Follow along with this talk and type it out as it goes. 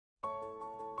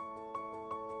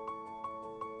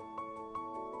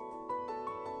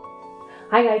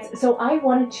Hi guys, so I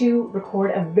wanted to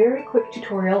record a very quick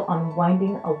tutorial on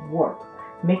winding a warp,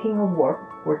 making a warp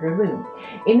for your loom.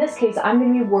 In this case, I'm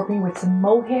going to be warping with some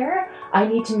mohair. I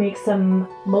need to make some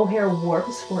mohair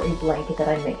warps for a blanket that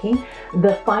I'm making.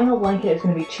 The final blanket is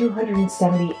going to be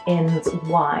 270 ends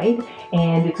wide,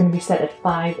 and it's going to be set at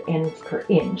 5 ends per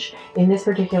inch. In this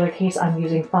particular case, I'm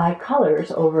using 5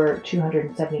 colors over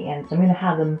 270 ends. I'm going to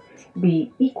have them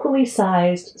be equally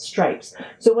sized stripes.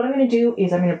 So what I'm going to do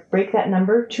is I'm going to break that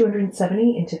number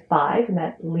 270 into 5, and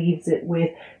that leaves it with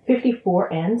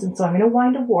 54 ends. And so I'm going to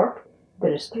wind a warp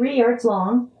that is 3 yards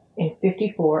long and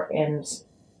 54 ends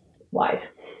wide.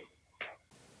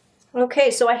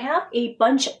 Okay, so I have a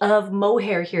bunch of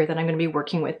mohair here that I'm going to be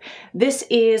working with. This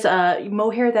is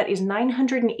mohair that is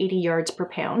 980 yards per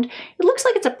pound. It looks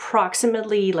like it's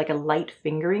approximately like a light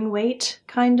fingering weight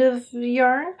kind of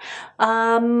yarn.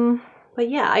 But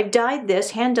yeah, I've dyed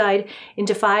this, hand dyed,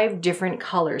 into 5 different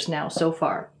colors now so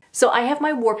far. So I have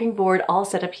my warping board all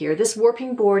set up here. This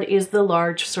warping board is the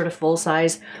large, sort of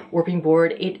full-size warping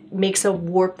board. It makes a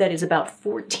warp that is about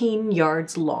 14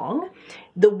 yards long.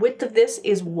 The width of this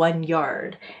is 1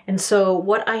 yard. And so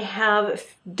what I have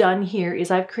done here is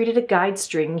I've created a guide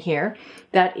string here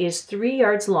that is 3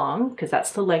 yards long, because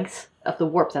that's the length of the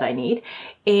warp that I need.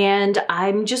 And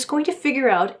I'm just going to figure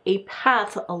out a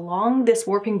path along this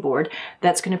warping board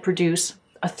that's going to produce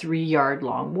a 3 yard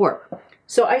long warp.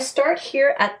 So I start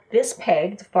here at this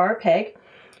peg, the far peg.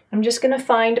 I'm just going to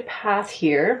find a path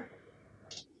here.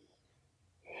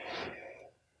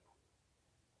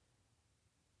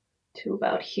 To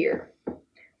about here.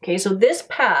 Okay, so this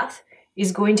path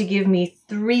is going to give me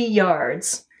 3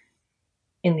 yards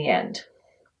in the end.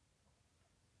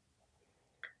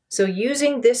 So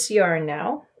using this yarn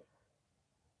now,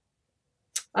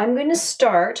 I'm going to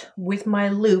start with my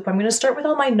loop. I'm going to start with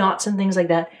all my knots and things like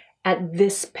that at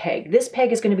this peg. This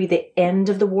peg is going to be the end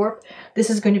of the warp.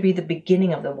 This is going to be the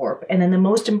beginning of the warp. And then the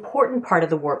most important part of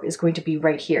the warp is going to be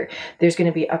right here. There's going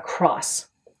to be a cross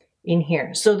in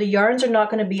here. So the yarns are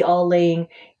not going to be all laying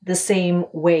the same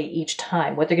way each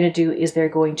time. What they're going to do is they're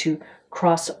going to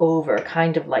cross over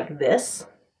kind of like this.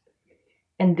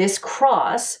 And this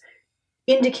cross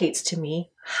indicates to me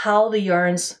how the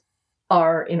yarns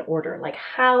are in order, like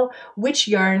which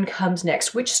yarn comes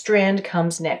next, which strand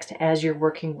comes next as you're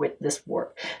working with this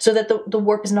warp. So that the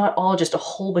warp is not all just a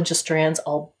whole bunch of strands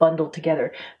all bundled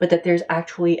together, but that there's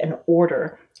actually an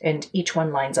order and each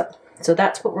one lines up. So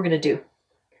that's what we're going to do.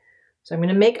 So I'm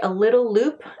going to make a little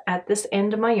loop at this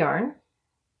end of my yarn.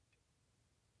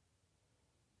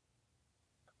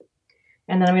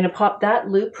 And then I'm going to pop that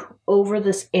loop over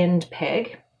this end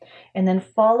peg and then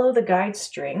follow the guide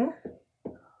string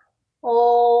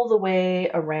all the way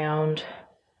around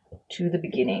to the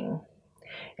beginning.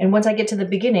 And once I get to the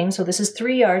beginning, so this is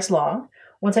 3 yards long,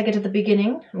 once I get to the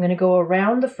beginning, I'm going to go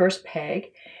around the first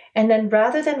peg, and then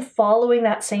rather than following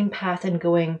that same path and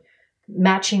going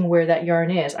matching where that yarn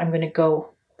is, I'm going to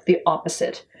go the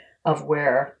opposite of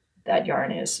where that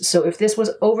yarn is. So if this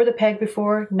was over the peg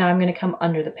before, now I'm going to come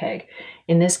under the peg.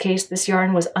 In this case, this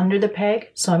yarn was under the peg,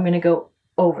 so I'm going to go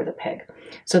over the peg.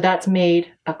 So that's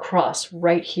made a cross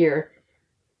right here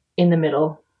in the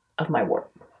middle of my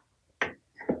warp.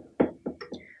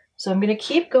 So I'm going to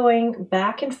keep going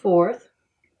back and forth.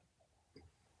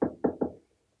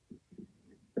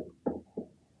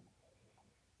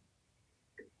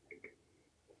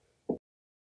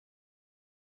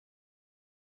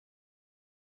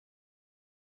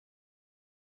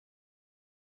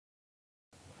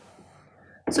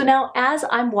 So now as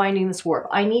I'm winding this warp,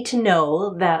 I need to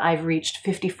know that I've reached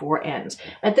 54 ends.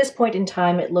 At this point in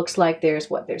time, it looks like there's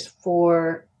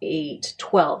 4, 8,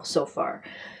 12 so far.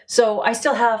 So I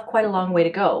still have quite a long way to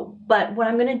go. But what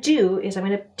I'm going to do is I'm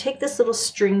going to take this little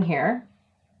string here,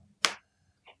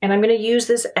 and I'm going to use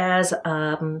this as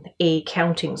a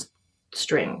counting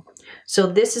string. So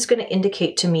this is going to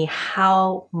indicate to me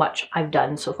how much I've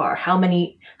done so far, how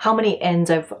many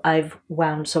ends I've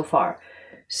wound so far.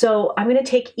 So I'm going to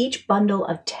take each bundle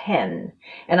of 10,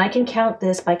 and I can count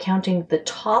this by counting the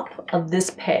top of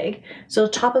this peg. So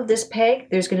top of this peg,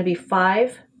 there's going to be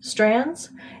 5 strands,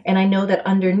 and I know that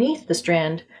underneath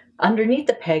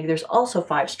the peg, there's also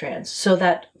 5 strands. So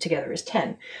that together is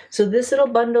 10. So this little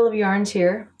bundle of yarns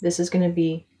here, this is going to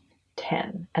be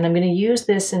 10. And I'm going to use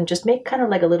this and just make kind of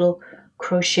like a little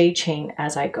crochet chain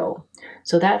as I go.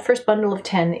 So that first bundle of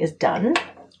 10 is done, and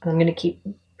I'm going to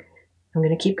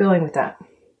keep going with that.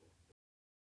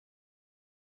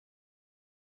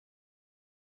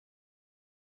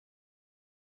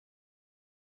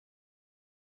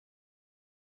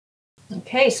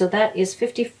 Okay, so that is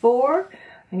 54.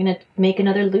 I'm going to make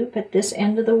another loop at this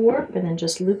end of the warp and then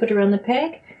just loop it around the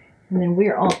peg, and then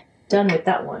we're all done with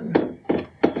that one.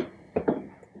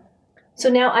 So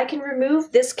now I can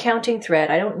remove this counting thread.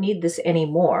 I don't need this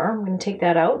anymore. I'm going to take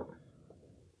that out.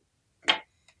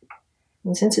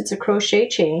 And since it's a crochet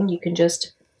chain, you can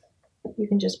just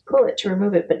pull it to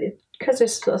remove it, but because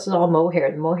this is all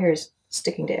mohair, the mohair is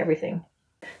sticking to everything.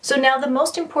 So now the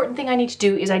most important thing I need to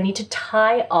do is I need to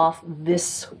tie off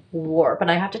this warp, and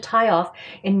I have to tie off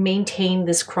and maintain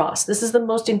this cross. This is the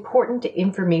most important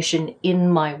information in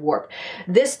my warp.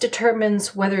 This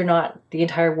determines whether or not the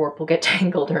entire warp will get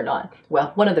tangled or not.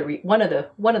 Well, one of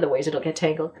the ways it'll get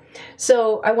tangled.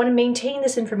 So I want to maintain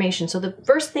this information. So the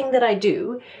first thing that I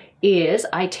do is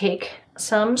I take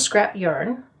some scrap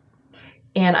yarn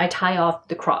and I tie off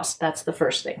the cross. That's the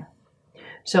first thing.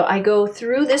 So I go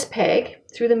through this peg,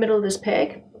 through the middle of this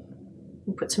peg,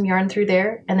 and put some yarn through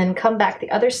there, and then come back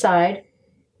the other side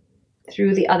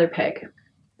through the other peg.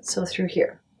 So through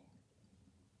here.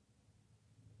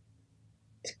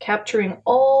 It's capturing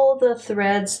all the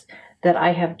threads that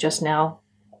I have just now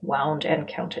wound and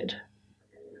counted.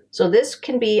 So this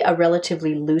can be a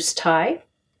relatively loose tie.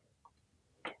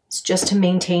 It's just to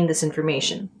maintain this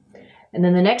information. And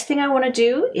then the next thing I want to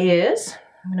do is,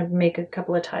 I'm going to make a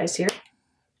couple of ties here.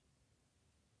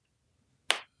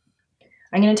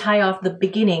 I'm going to tie off the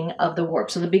beginning of the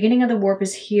warp. So the beginning of the warp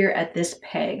is here at this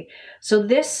peg. So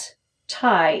this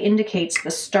tie indicates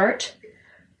the start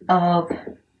of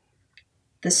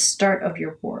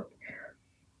your warp.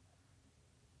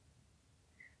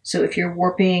 So if you're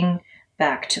warping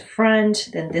back to front,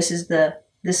 then this is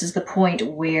the point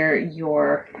where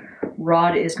your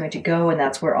rod is going to go, and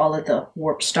that's where all of the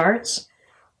warp starts.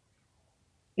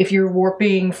 If you're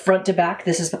warping front to back,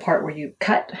 this is the part where you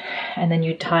cut and then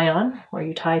you tie on, or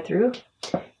you tie through.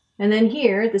 And then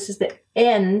here, this is the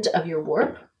end of your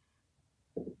warp.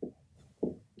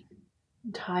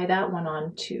 Tie that one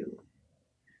on too.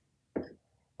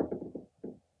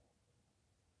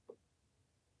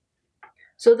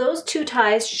 So those two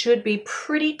ties should be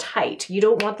pretty tight. You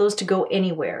don't want those to go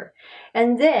anywhere.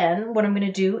 And then what I'm going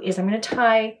to do is I'm going to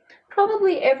tie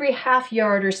probably every half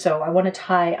yard or so. I want to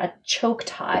tie a choke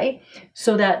tie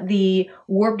so that the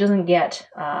warp doesn't get,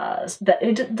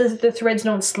 the threads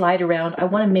don't slide around. I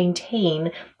want to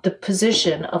maintain the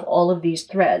position of all of these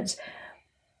threads,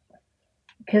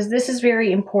 because this is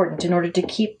very important in order to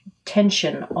keep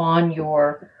tension on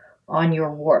your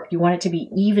warp. You want it to be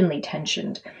evenly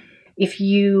tensioned. If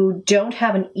you don't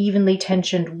have an evenly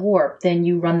tensioned warp, then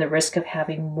you run the risk of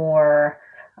having more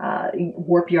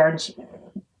warp yarns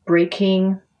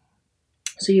breaking.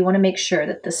 So you want to make sure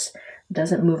that this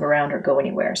doesn't move around or go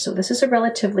anywhere. So this is a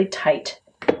relatively tight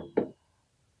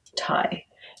tie.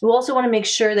 You also want to make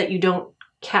sure that you don't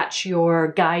catch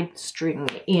your guide string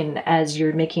in as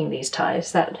you're making these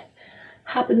ties. That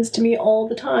happens to me all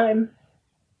the time.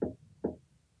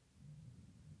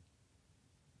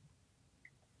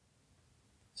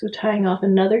 So tying off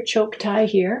another choke tie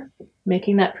here,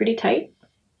 making that pretty tight.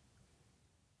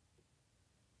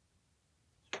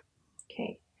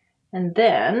 Okay, and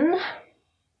then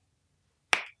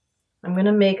I'm going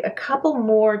to make a couple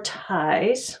more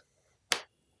ties. I'm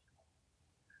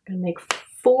going to make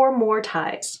 4 more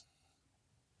ties.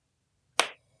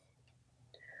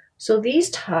 So these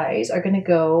ties are going to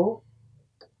go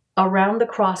around the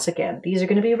cross again. These are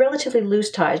going to be relatively loose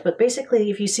ties, but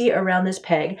basically if you see around this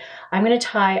peg, I'm going to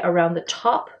tie around the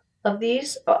top of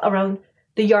these, around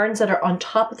the yarns that are on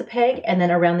top of the peg, and then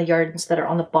around the yarns that are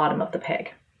on the bottom of the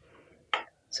peg.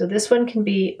 So this one can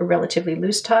be a relatively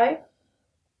loose tie.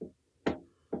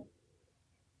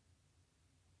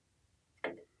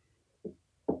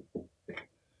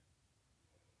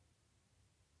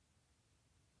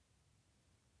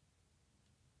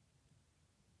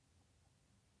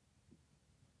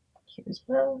 Here as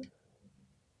well.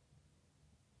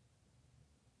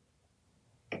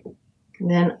 And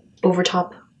then over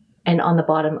top and on the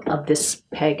bottom of this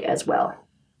peg as well.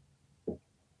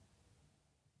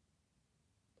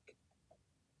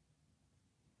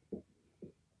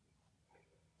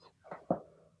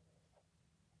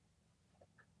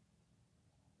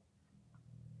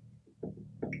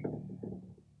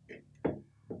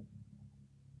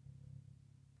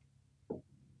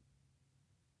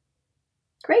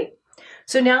 Great.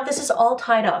 So now this is all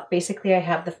tied off. Basically, I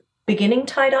have the beginning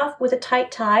tied off with a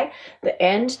tight tie, the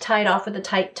end tied off with a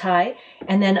tight tie,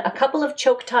 and then a couple of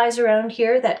choke ties around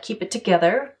here that keep it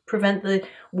together, prevent the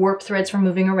warp threads from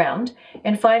moving around.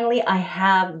 And finally, I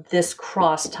have this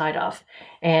cross tied off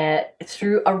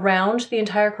through around the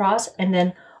entire cross, and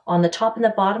then on the top and the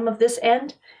bottom of this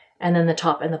end, and then the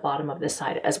top and the bottom of this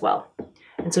side as well.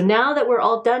 And so now that we're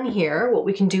all done here, what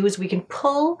we can do is we can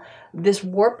pull this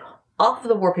warp off of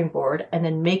the warping board and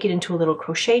then make it into a little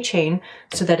crochet chain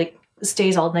so that it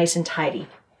stays all nice and tidy.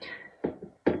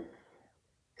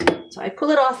 So I pull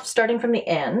it off starting from the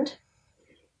end.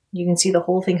 You can see the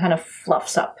whole thing kind of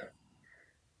fluffs up.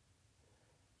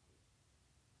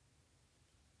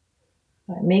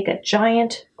 I make a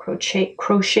giant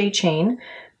crochet chain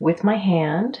with my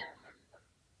hand.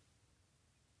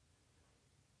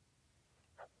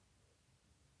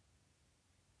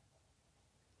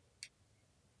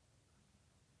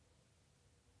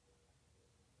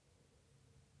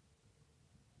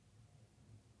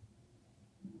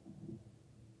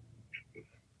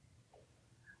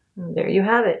 And there you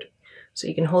have it. So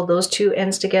you can hold those two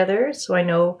ends together so I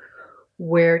know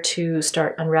where to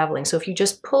start unraveling. So if you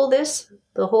just pull this,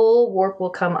 the whole warp will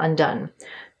come undone.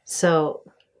 So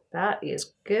that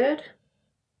is good.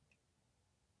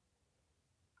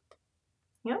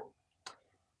 Yep.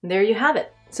 There you have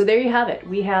it. So there you have it.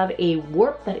 We have a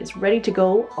warp that is ready to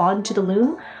go onto the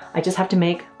loom. I just have to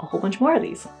make a whole bunch more of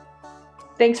these.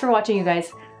 Thanks for watching, you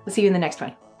guys. We'll see you in the next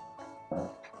one.